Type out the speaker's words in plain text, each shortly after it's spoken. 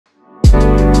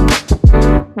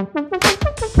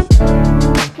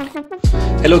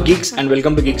Hello geeks and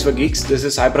welcome to Geeks for Geeks. This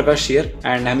is Sai Prakash here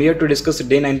and I'm here to discuss the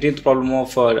day 19th problem of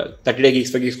 30-day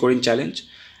Geeks for Geeks coding challenge,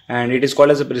 and it is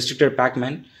called as a Restricted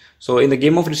Pac-Man. So in the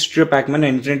game of Restricted Pac-Man,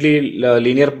 an infinitely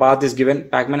linear path is given.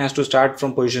 Pac-Man has to start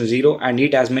from position 0 and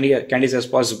eat as many candies as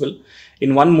possible.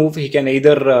 In one move, he can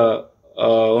either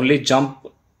only jump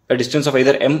a distance of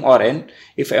either m or n.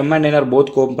 If m and n are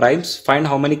both co-primes, find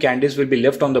how many candies will be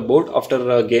left on the board after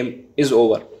the game is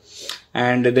over.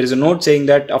 And there is a note saying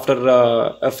that after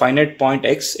a finite point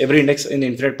x, every index in the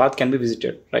infinite path can be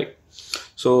visited, right?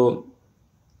 So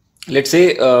let's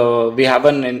say we have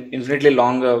an infinitely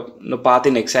long path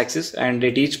in x-axis, and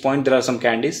at each point there are some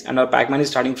candies, and our Pac-Man is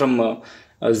starting from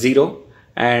 0,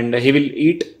 and he will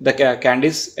eat the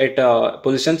candies at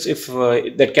positions if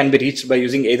that can be reached by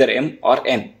using either m or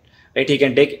n, right? He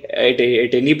can take at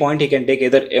any point, he can take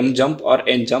either m jump or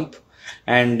n jump.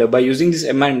 And by using this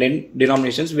m and n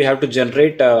denominations, we have to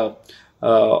generate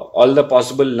all the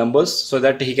possible numbers so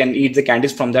that he can eat the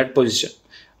candies from that position,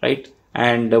 right?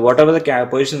 And whatever the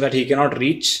positions that he cannot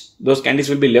reach, those candies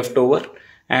will be left over,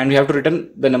 and we have to return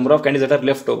the number of candies that are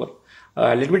left over.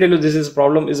 Let me tell you, this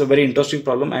problem is a very interesting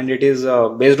problem, and it is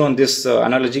based on this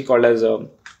analogy called as a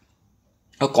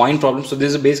coin problem. So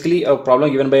this is basically a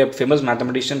problem given by a famous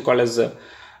mathematician called as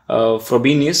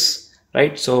Frobenius.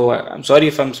 Right, so I'm sorry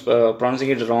if I'm pronouncing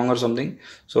it wrong or something.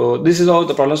 So this is how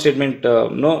the problem statement.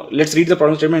 Let's read the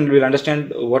problem statement and we'll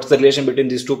understand what's the relation between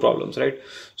these two problems, right?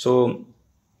 So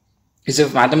he's a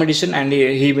mathematician and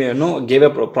he gave a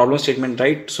problem statement,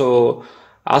 right? So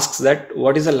asks that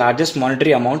what is the largest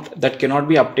monetary amount that cannot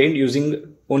be obtained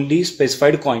using only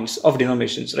specified coins of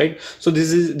denominations, right? So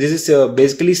this is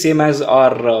basically same as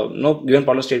our given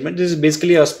problem statement. This is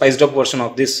basically a spiced up version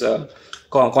of this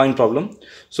coin problem.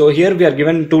 So here we are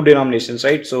given two denominations,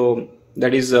 right? So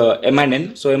that is m and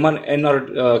n. So m and n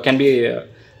are can be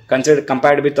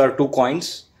compared with our two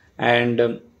coins,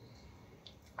 and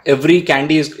every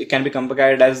candy can be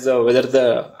compared as whether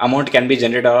the amount can be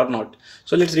generated or not.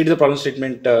 So let's read the problem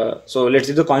statement. So let's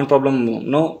read the coin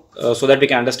problem so that we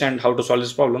can understand how to solve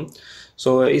this problem.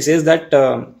 So he says that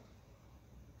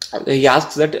he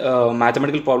asks that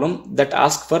mathematical problem that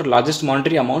asks for largest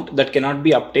monetary amount that cannot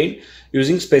be obtained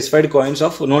using specified coins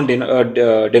of known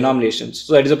denominations.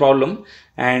 So that is a problem,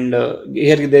 and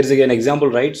here there is an example,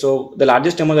 right? So the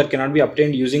largest amount that cannot be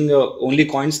obtained using only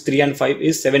coins 3 and 5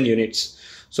 is 7 units.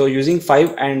 So using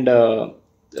 5 and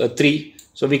 3,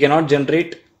 so we cannot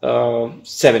generate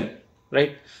 7,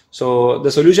 right? So the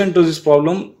solution to this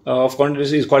problem of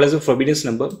quantity is called as a Frobenius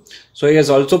number. So he has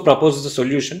also proposed the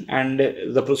solution, and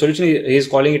the solution he is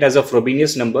calling it as a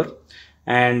Frobenius number.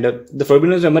 And the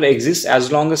Frobenius number exists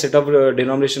as long as set of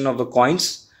denomination of the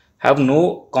coins have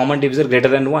no common divisor greater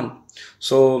than 1.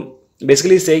 So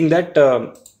basically saying that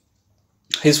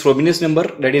his Frobenius number,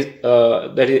 that is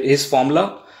his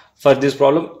formula for this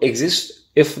problem, exists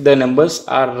if the numbers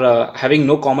are having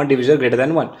no common divisor greater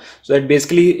than 1. So that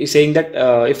basically is saying that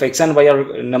if x and y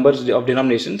are numbers of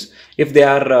denominations, if they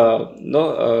are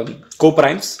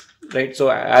co-primes, right? So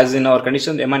as in our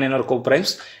condition, m and n are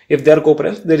co-primes. If they are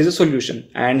co-primes, there is a solution,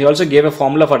 and he also gave a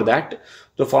formula for that.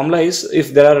 The formula is,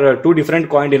 if there are two different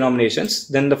coin denominations,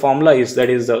 then the formula is, that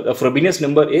is the Frobenius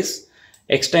number is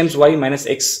x times y minus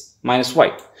x minus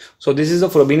y. So this is the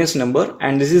Frobenius number,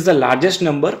 and this is the largest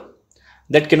number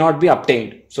that cannot be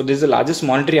obtained. So this is the largest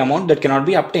monetary amount that cannot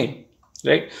be obtained,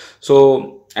 right?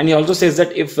 So, and he also says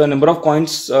that if the number of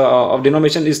coins of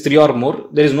denomination is 3 or more,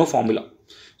 there is no formula.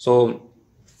 So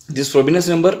this Frobenius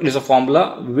number is a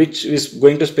formula which is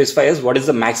going to specify as what is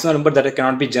the maximum number that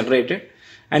cannot be generated,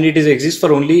 and it exists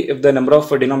for only if the number of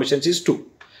denominations is 2.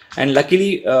 And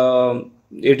luckily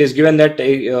it is given that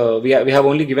we have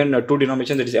only given two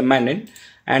denominations, that is m and n,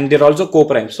 and they're also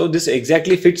co-primes. So this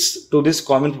exactly fits to this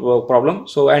common problem.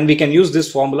 So, and we can use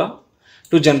this formula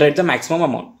to generate the maximum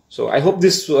amount. So I hope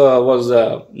this was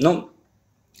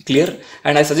clear,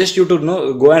 and I suggest you to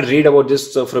go and read about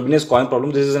this Frobenius coin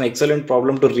problem. This is an excellent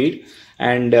problem to read,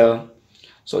 and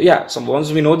so yeah, so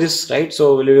once we know this, right,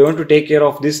 so we want to take care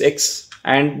of this x,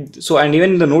 and so, and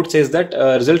even the note says that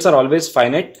results are always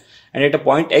finite, and at a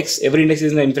point x, every index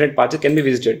is in the infinite path can be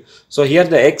visited. So here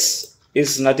the x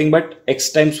is nothing but x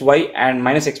times y and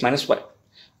minus x minus y,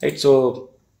 right? So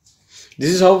this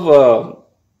is how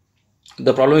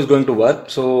the problem is going to work.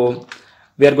 So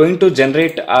we are going to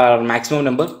generate our maximum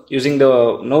number using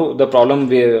the problem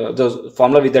the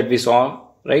formula that we saw,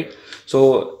 right?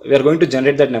 So we are going to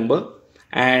generate that number,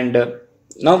 and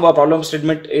now our problem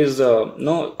statement is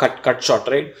cut short,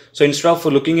 right? So instead of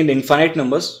looking in infinite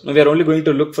numbers, we are only going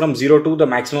to look from 0 to the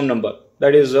maximum number,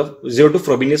 that is 0 to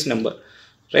Frobenius number.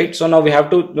 right? So now we have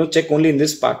to check only in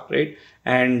this part, right?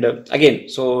 And again,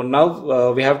 so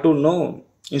now we have to know,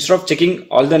 instead of checking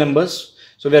all the numbers,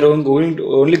 so we are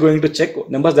only going to check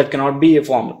numbers that cannot be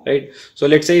formed, right? So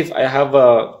let's say if I have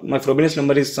my Frobenius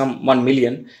number is some 1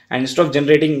 million, and instead of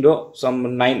generating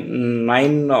some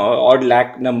 9 odd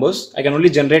lakh numbers, I can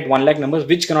only generate 1 lakh numbers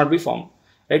which cannot be formed,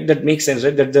 right? That makes sense,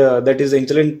 right? That is the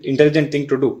intelligent thing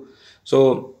to do.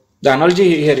 So the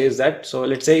analogy here is that, so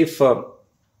let's say if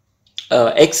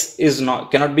x is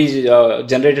cannot be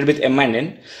generated with m and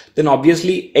n, then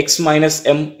obviously x minus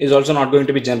m is also not going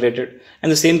to be generated,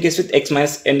 and the same case with x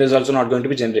minus n is also not going to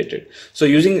be generated. So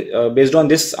using based on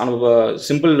this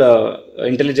simple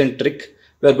intelligent trick,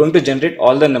 we are going to generate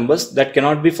all the numbers that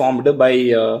cannot be formed by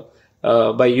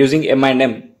using m and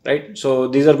m, right? So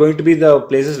these are going to be the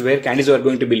places where candies are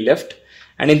going to be left,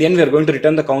 and in the end we are going to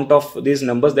return the count of these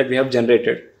numbers that we have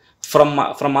generated from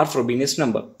our Frobenius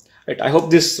number. Right, I hope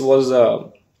this was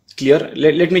clear.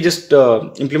 Let me just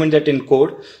implement that in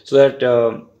code so that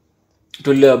it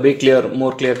will be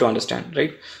more clear to understand,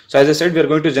 right? So as I said, we are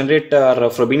going to generate our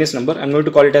Frobenius number. I'm going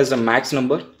to call it as a max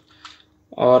number,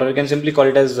 or you can simply call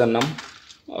it as a num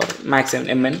or max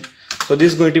mn. So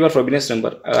this is going to be our Frobenius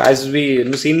number as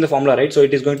we see in the formula, right? So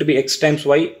it is going to be x times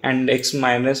y and x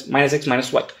minus x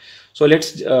minus y. So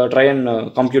let's try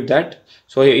and compute that.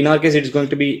 So in our case, it is going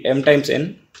to be m times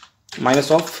n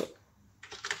minus of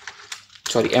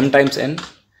m times n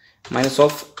minus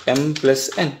of m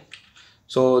plus n.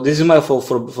 So this is my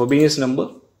Frobenius number,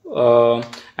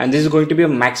 and this is going to be a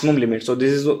maximum limit. So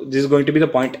this is going to be the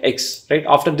point x, right?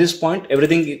 After this point,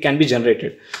 everything can be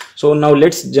generated. So now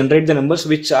let's generate the numbers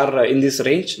which are in this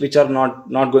range, which are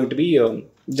not going to be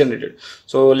generated.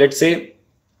 So let's say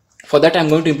for that I'm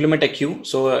going to implement a queue.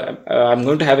 So I'm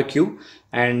going to have a queue,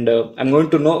 and I'm going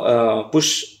to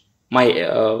push my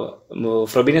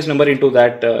Frobenius number into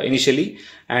that initially,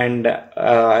 and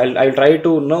I'll try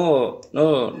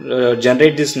to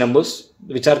generate these numbers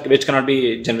which cannot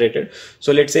be generated.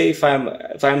 So let's say if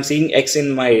I'm seeing x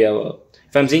in my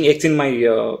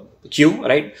queue,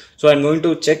 right? So I'm going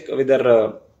to check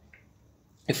whether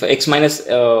if x minus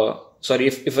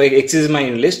if x is my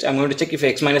list, I'm going to check if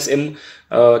x minus m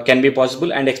can be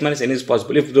possible and x minus n is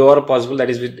possible. If they are possible, that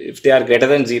is if they are greater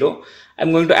than 0,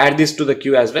 I'm going to add this to the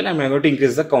queue as well, and I'm going to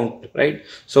increase the count, right?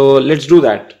 So let's do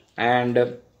that.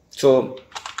 And so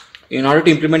in order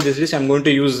to implement this list, I'm going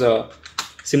to use going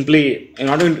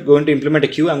to implement a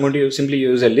queue, I'm going to simply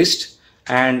use a list,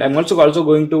 and I'm also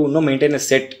going to maintain a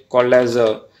set called as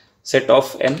a set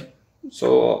of n.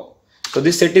 So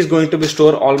this set is going to be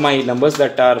store all my numbers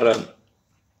that are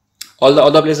all the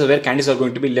other places where candies are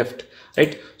going to be left,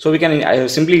 right? So we can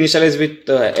simply initialize with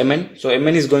mn. So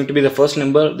mn is going to be the first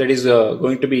number that is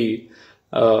going to be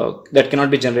that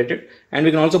cannot be generated, and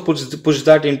we can also push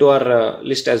that into our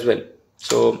list as well.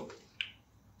 So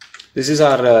this is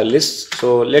our list.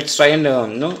 So let's try and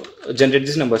generate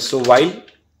this number. So while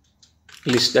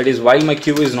list, that is while my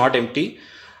queue is not empty,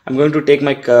 I'm going to take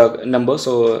my number.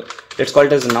 So let's call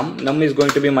it as num. Num is going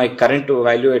to be my current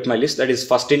value at my list, that is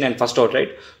first in and first out, right?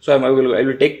 So I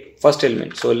will take first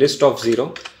element. So list of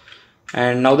 0.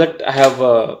 And now that I have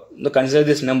consider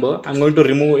this number, I'm going to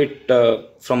remove it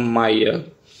from my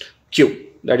queue,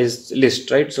 that is list,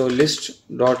 right? So list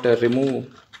dot remove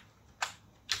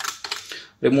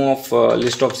of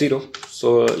list of 0.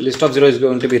 So list of 0 is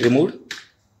going to be removed,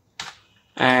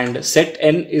 and set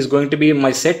n is going to be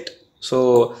my set.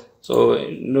 So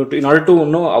in order to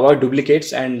avoid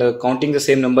duplicates and counting the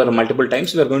same number multiple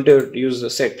times, we are going to use the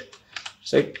set.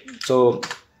 So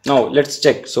now let's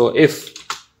check. So if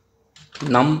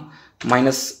num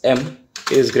minus m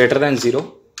is greater than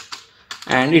 0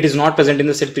 and it is not present in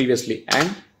the set previously,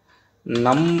 and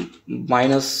num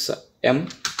minus m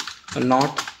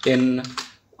not in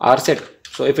our set.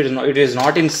 So if it is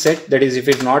not in set, that is if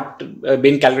it is not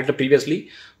been calculated previously,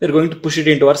 we are going to push it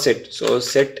into our set. So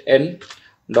set n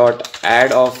dot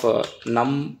add of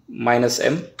num minus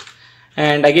m,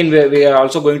 and again we are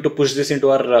also going to push this into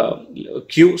our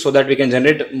queue so that we can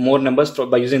generate more numbers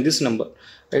by using this number,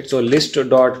 right? So list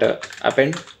dot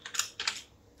append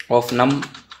of num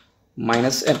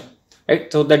minus m, right?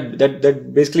 So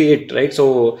that basically it, right?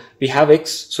 So we have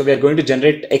x, so we are going to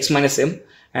generate x minus m,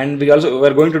 and we are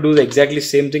going to do the exactly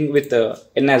same thing with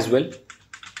n as well.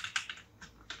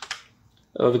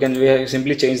 We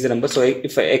simply change the number. So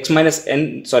if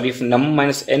if num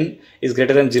minus n is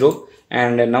greater than 0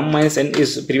 and num minus n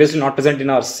is previously not present in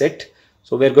our set,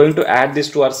 so we are going to add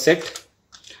this to our set,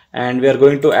 and we are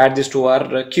going to add this to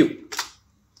our queue.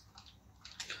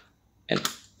 And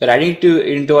we are adding it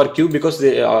into our queue because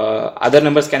the other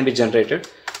numbers can be generated,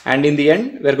 and in the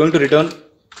end we are going to return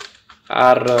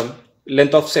our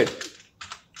length of set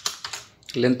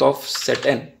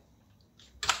n,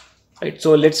 right?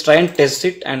 So let's try and test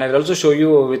it, and I will also show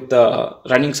you with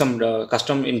running some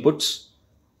custom inputs.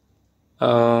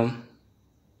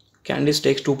 Candice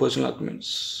takes 2 personal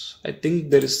arguments. I think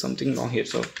there is something wrong here,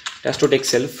 so it has to take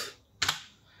self.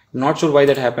 I'm not sure why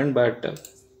that happened, but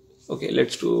okay,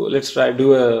 let's try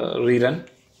do a rerun.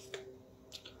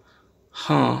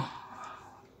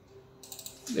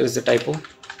 There is a typo.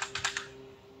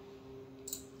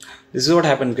 This is what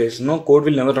happened, guys. No, code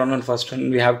will never run on first,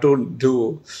 and we have to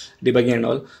do debugging and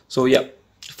all. So yeah,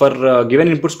 for given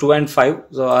inputs 2 and 5,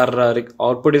 so our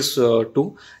output is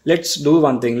 2. Let's do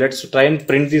one thing. Let's try and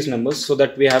print these numbers so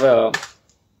that we have a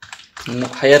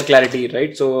higher clarity,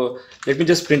 right? So let me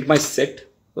just print my set.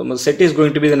 So my set is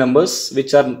going to be the numbers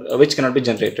which cannot be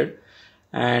generated,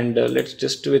 and let's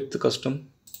just do it custom.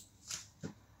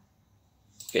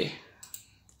 Okay.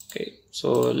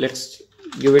 So let's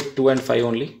give it 2 and 5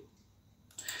 only.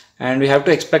 And we have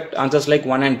to expect answers like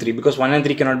 1 and 3, because 1 and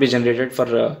 3 cannot be generated for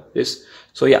this.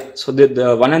 So yeah, so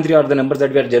the 1 and 3 are the numbers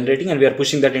that we are generating, and we are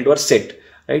pushing that into our set,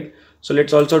 right? So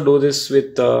let's also do this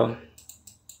with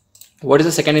what is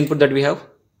the second input that we have?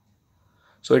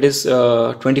 So it is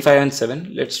 25 and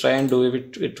 7. Let's try and do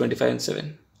it with 25 and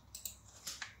 7.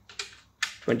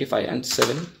 25 and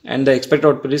 7, and the expected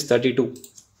output is 32.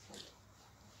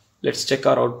 Let's check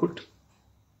our output.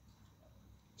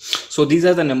 So these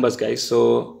are the numbers, guys.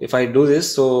 So if I do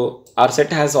this, so our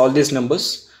set has all these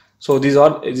numbers. So these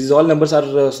all numbers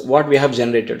are what we have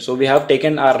generated. So we have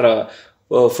taken our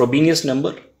Frobenius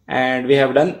number, and we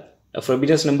have done a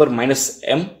Frobenius number minus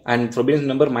m and Frobenius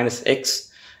number minus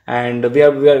x, and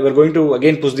we're going to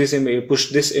again push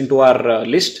this into our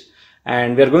list,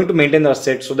 and we are going to maintain our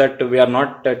set so that we are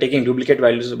not taking duplicate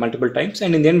values multiple times,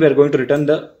 and in the end we are going to return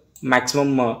the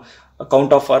maximum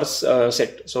count of our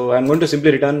set. So I'm going to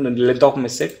simply return the length of my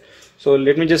set. So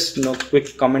let me just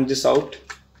quick comment this out,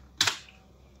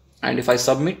 and if I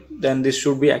submit, then this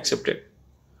should be accepted,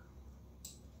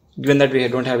 given that we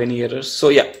don't have any errors. So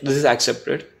yeah, this is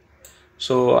accepted.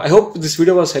 So I hope this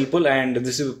video was helpful, and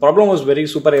this problem was very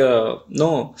super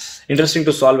interesting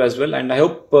to solve as well, and I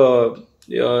hope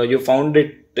you found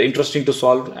it interesting to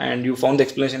solve, and you found the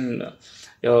explanation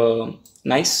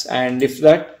nice. And if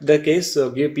that the case,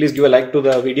 please give a like to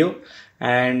the video,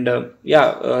 and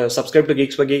subscribe to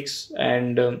Geeks for Geeks,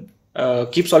 and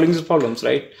keep solving these problems,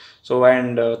 right? So,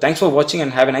 and thanks for watching,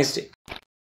 and have a nice day.